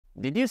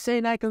Did you say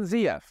Nikon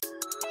Zf?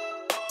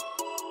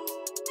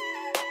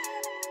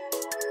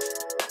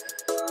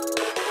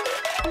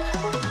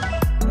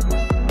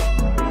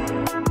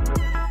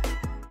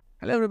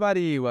 Hello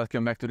everybody,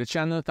 welcome back to the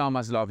channel.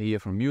 Thomas Love here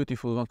from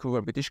beautiful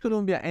Vancouver, British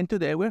Columbia, and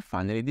today we're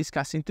finally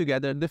discussing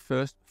together the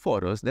first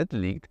photos that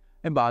leaked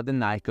about the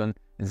Nikon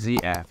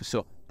Zf.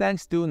 So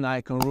thanks to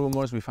Nikon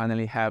rumors, we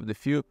finally have the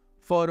few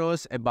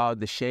photos about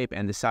the shape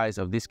and the size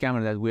of this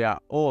camera that we are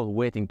all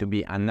waiting to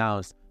be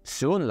announced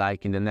soon,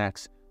 like in the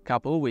next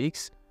couple of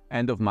weeks,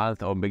 end of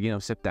month or beginning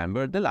of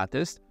September, the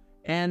latest.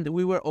 And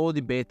we were all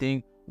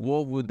debating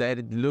what would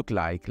that look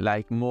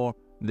like more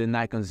the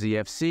Nikon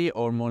ZF-C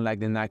or more like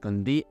the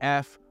Nikon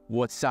DF,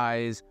 what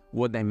size,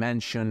 what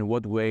dimension,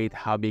 what weight,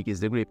 how big is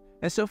the grip.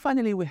 And so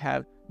finally we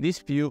have these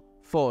few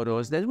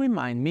photos that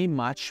remind me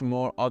much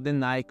more of the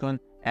Nikon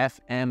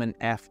FM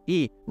and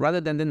FE rather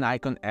than the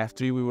Nikon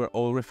F3 we were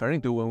all referring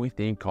to when we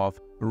think of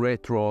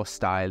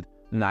retro-styled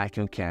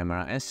Nikon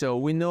camera. And so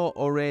we know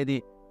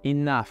already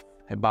enough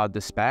about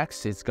the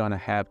specs. It's gonna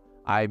have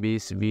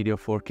IBIS video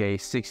 4K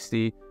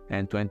 60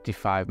 and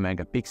 25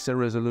 megapixel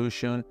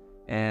resolution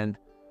and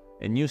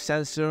a new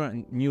sensor,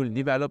 newly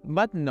developed,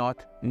 but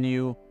not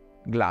new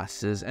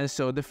glasses. And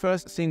so the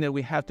first thing that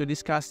we have to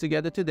discuss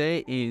together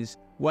today is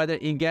whether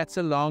it gets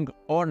along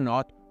or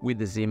not with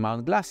the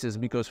Z-mount glasses,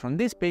 because from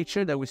this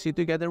picture that we see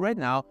together right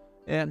now,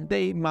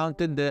 they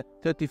mounted the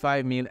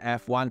 35mm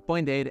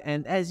f1.8,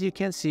 and as you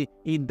can see,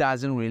 it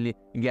doesn't really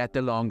get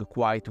along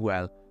quite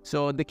well.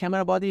 So the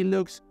camera body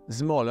looks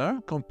smaller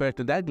compared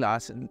to that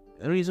glass,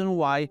 reason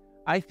why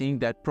I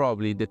think that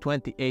probably the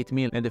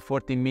 28mm and the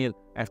 40mm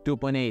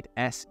f2.8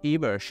 SE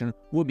version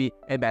would be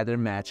a better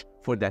match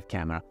for that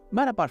camera.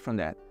 But apart from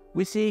that,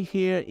 we see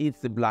here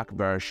it's the black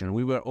version.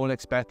 We were all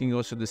expecting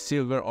also the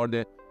silver or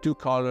the two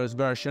colors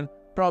version.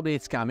 Probably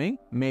it's coming,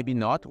 maybe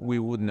not, we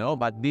would know,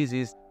 but this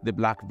is the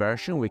black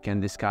version we can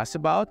discuss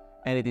about,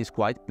 and it is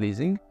quite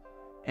pleasing.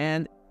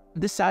 And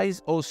the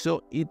size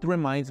also, it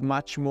reminds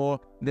much more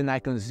the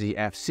Nikon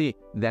ZF-C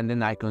than the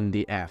Nikon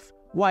DF.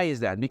 Why is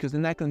that? Because the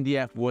Nikon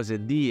DF was a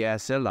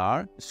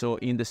DSLR, so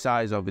in the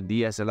size of a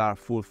DSLR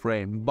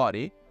full-frame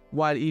body,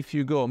 while if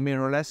you go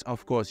mirrorless,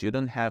 of course, you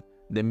don't have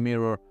the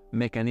mirror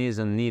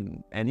mechanism need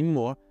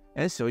anymore,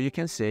 and so you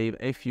can save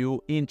a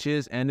few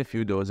inches and a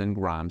few dozen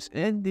grams.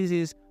 And this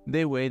is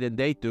the way that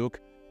they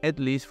took, at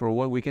least for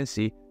what we can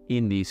see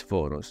in these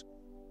photos.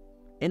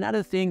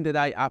 Another thing that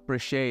I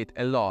appreciate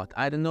a lot,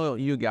 I don't know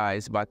you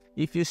guys, but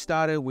if you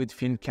started with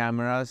film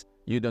cameras,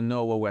 you don't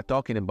know what we're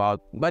talking about.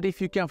 But if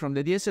you come from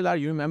the DSLR,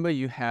 you remember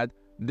you had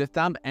the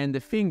thumb and the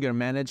finger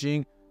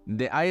managing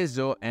the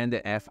ISO and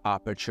the f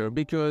aperture,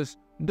 because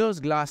those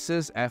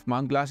glasses,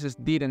 f-mount glasses,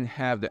 didn't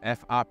have the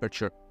f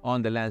aperture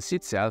on the lens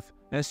itself.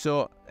 And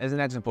so, as an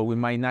example, with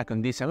my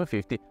Nikon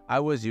D750, I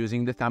was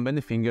using the thumb and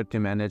the finger to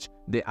manage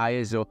the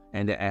ISO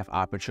and the f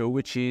aperture,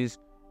 which is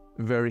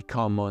very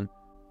common.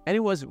 And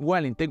it was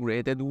well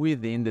integrated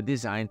within the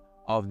design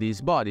of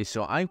this body.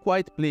 So I'm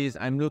quite pleased.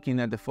 I'm looking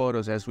at the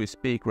photos as we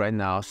speak right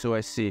now. So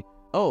I see,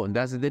 oh,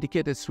 that's a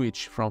dedicated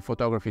switch from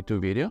photography to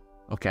video.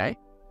 Okay.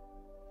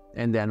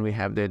 And then we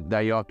have the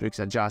dioptrics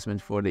adjustment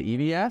for the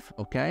EVF.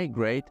 Okay,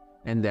 great.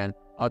 And then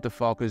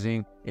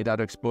autofocusing,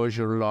 auto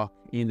exposure lock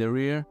in the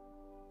rear.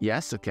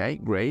 Yes, okay,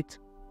 great.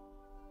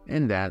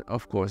 And then,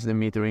 of course, the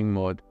metering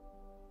mode,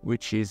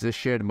 which is the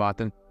shared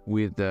button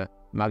with the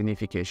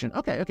magnification.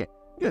 Okay,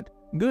 good.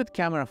 Good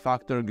camera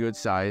factor, good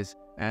size,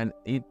 and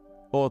it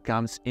all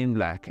comes in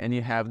black. And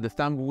you have the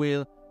thumb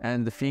wheel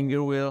and the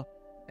finger wheel,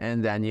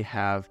 and then you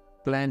have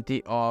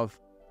plenty of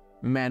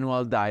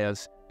manual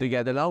dials to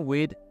get along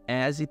with,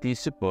 as it is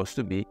supposed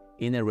to be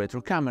in a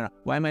retro camera.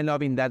 Why am I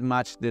loving that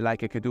much the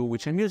Leica M-mount,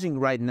 which I'm using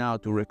right now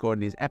to record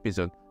this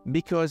episode?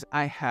 Because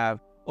I have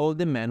all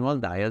the manual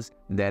dials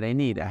that I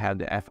need. I have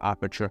the f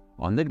aperture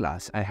on the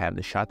glass, I have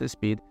the shutter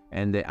speed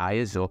and the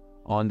ISO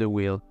on the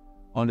wheel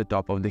on the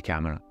top of the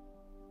camera.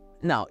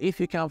 Now, if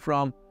you come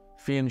from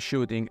film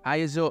shooting,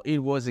 ISO, it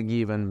was a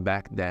given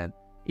back then.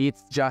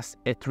 It's just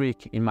a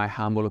trick in my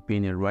humble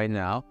opinion right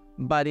now,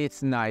 but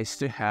it's nice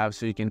to have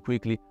so you can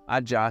quickly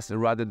adjust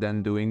rather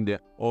than doing the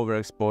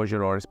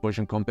overexposure or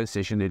exposure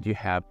compensation that you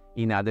have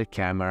in other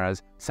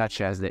cameras such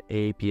as the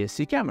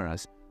APS-C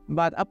cameras.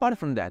 But apart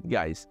from that,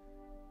 guys,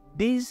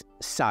 this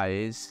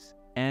size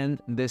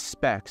and the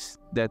specs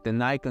that the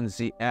Nikon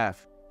Zf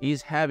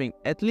is having,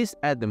 at least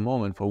at the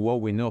moment for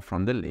what we know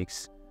from the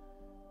leaks,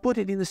 put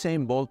it in the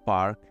same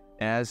ballpark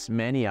as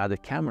many other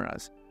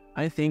cameras.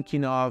 I'm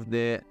thinking of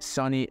the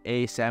Sony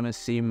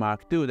A7C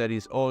Mark II that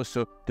is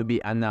also to be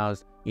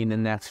announced in the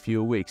next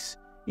few weeks.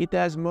 It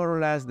has more or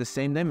less the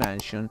same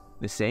dimension,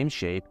 the same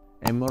shape,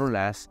 and more or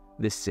less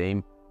the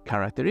same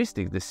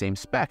characteristics, the same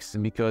specs,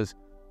 because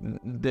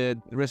the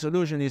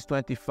resolution is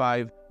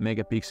 25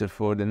 megapixels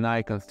for the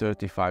Nikon,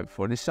 35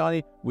 for the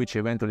Sony, which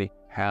eventually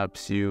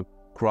helps you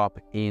crop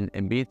in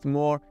a bit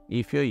more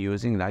if you're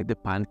using like the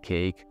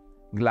pancake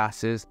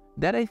glasses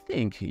that I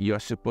think you're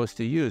supposed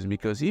to use,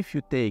 because if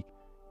you take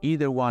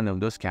either one of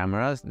those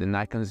cameras, the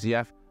Nikon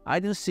Zf, I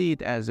don't see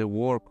it as a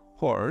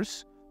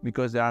workhorse,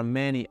 because there are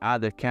many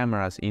other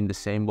cameras in the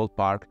same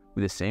ballpark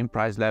with the same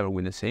price level,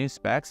 with the same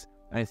specs.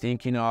 I'm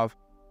thinking of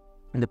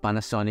the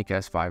Panasonic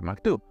S5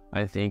 Mark II.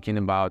 I'm thinking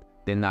about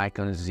the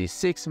Nikon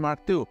Z6 Mark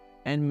II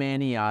and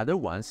many other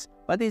ones,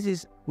 but this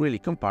is really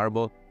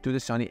comparable to the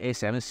Sony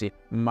A7C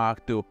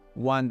Mark II.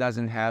 One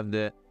doesn't have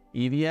the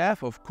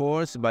EVF, of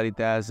course, but it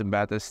has a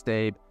better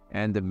stab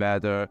and a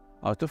better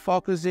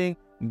autofocusing.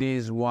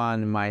 This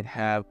one might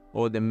have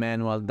all the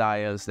manual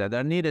dials that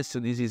are needed, so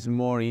this is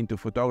more into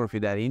photography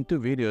than into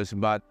videos,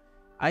 but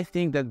I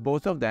think that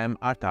both of them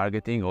are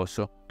targeting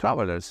also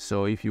travelers.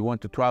 So if you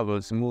want to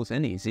travel smooth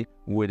and easy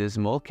with a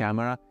small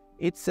camera,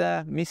 it's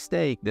a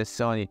mistake that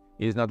Sony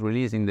is not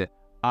releasing the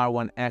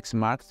R1X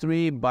Mark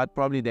III, but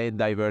probably they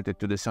diverted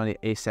to the Sony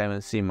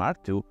A7C Mark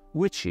II,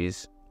 which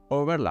is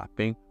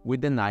overlapping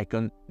with the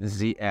Nikon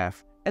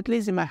Zf, at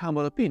least in my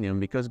humble opinion,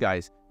 because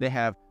guys, they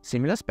have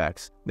similar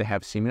specs, they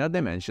have similar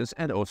dimensions,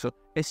 and also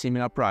a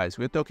similar price.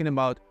 We're talking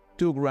about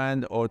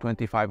 $2,000 or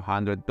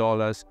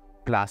 $2,500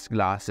 plus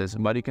glasses,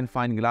 but you can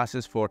find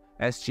glasses for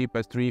as cheap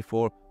as $300,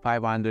 $400,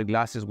 $500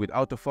 glasses with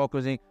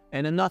autofocusing.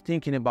 And I'm not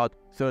thinking about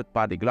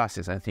third-party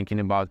glasses, I'm thinking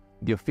about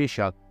the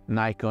official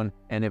Nikon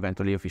and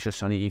eventually official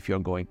Sony if you're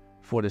going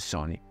for the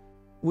Sony.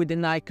 With the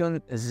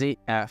Nikon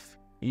Zf,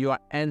 you are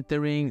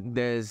entering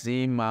the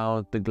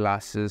Z-mount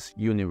glasses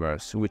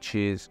universe, which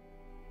is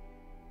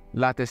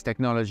latest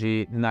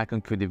technology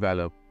Nikon could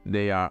develop.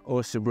 They are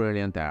also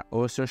brilliant, they are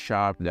also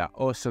sharp, they are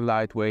also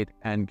lightweight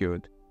and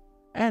good.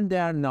 And they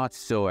are not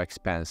so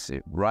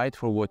expensive, right,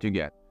 for what you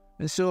get.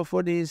 And so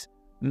for this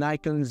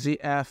Nikon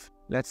Zf,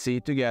 let's see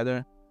it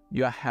together,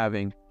 you are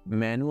having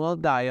manual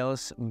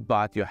dials,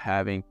 but you're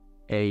having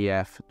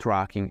AF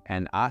tracking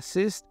and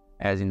assist,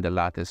 as in the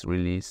latest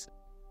release.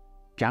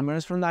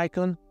 Cameras from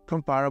Nikon,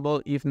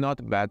 comparable if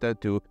not better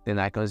to the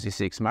Nikon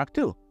Z6 Mark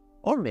II,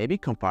 or maybe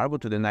comparable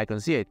to the Nikon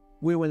Z8.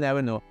 We will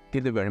never know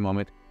till the very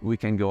moment we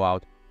can go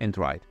out and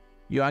try it.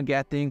 You are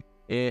getting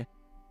a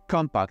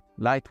compact,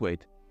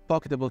 lightweight,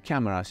 pocketable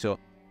camera, so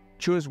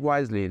choose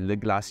wisely the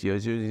glass you're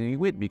using it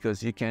with,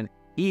 because you can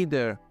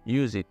either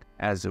use it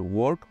as a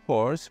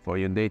workhorse for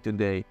your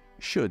day-to-day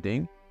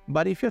shooting,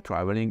 but if you're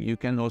traveling, you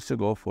can also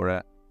go for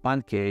a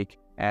pancake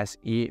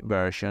SE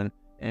version,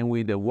 and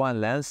with the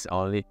one lens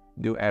only,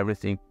 do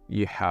everything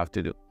you have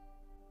to do.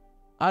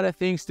 Other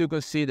things to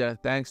consider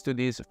thanks to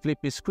this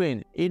flippy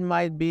screen, it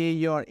might be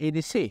your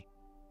EDC.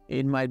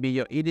 It might be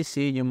your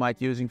EDC you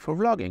might using for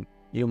vlogging,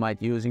 you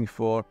might using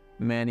for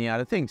many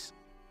other things.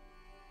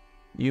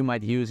 You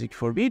might use it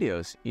for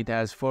videos. It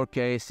has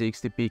 4K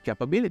 60p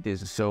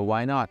capabilities, so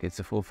why not? It's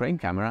a full frame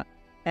camera,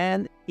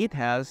 and it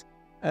has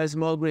a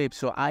small grip,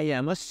 so I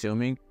am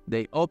assuming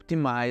they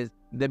optimize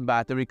the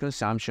battery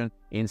consumption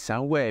in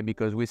some way,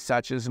 because with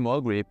such a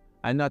small grip,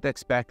 I'm not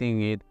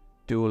expecting it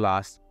to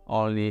last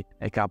only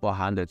a couple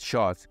hundred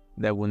shots.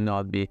 That would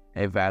not be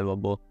a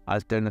valuable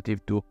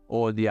alternative to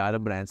all the other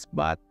brands.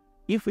 But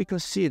if we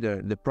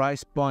consider the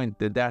price point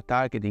that they're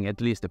targeting,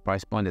 at least the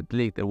price point that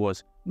leaked, it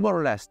was more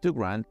or less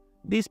 $2,000,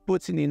 this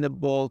puts it in the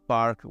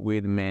ballpark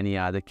with many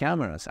other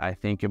cameras. I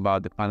think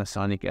about the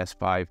Panasonic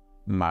S5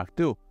 Mark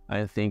II.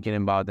 I'm thinking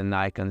about the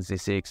Nikon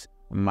Z6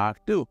 Mark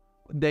II.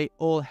 They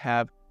all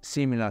have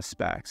similar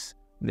specs.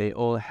 They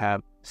all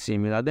have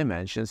similar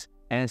dimensions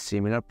and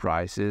similar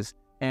prices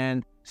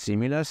and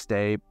similar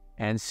stab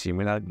and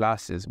similar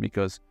glasses,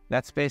 because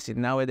let's face it,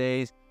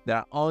 nowadays there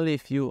are only a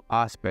few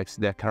aspects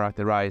that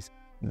characterize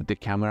the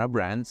camera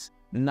brands.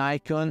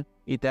 Nikon,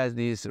 it has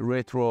this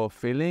retro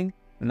feeling.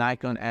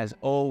 Nikon has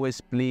always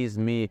pleased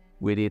me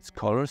with its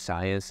color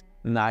science.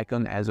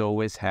 Nikon has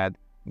always had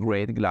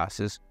great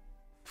glasses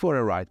for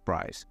a right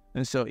price.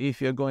 And so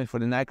if you're going for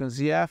the Nikon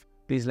Zf,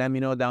 please let me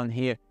know down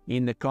here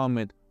in the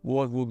comment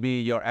what would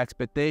be your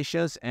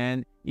expectations,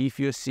 and if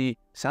you see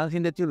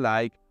something that you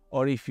like,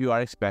 or if you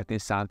are expecting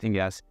something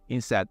else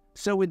instead.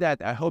 So with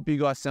that, I hope you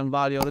got some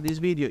value out of this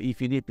video.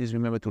 If you did, please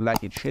remember to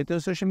like it, share it on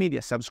social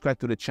media, subscribe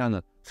to the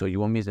channel so you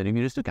won't miss any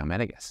videos to come,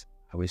 and I guess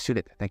I will see you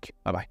later. Thank you.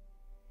 Bye-bye.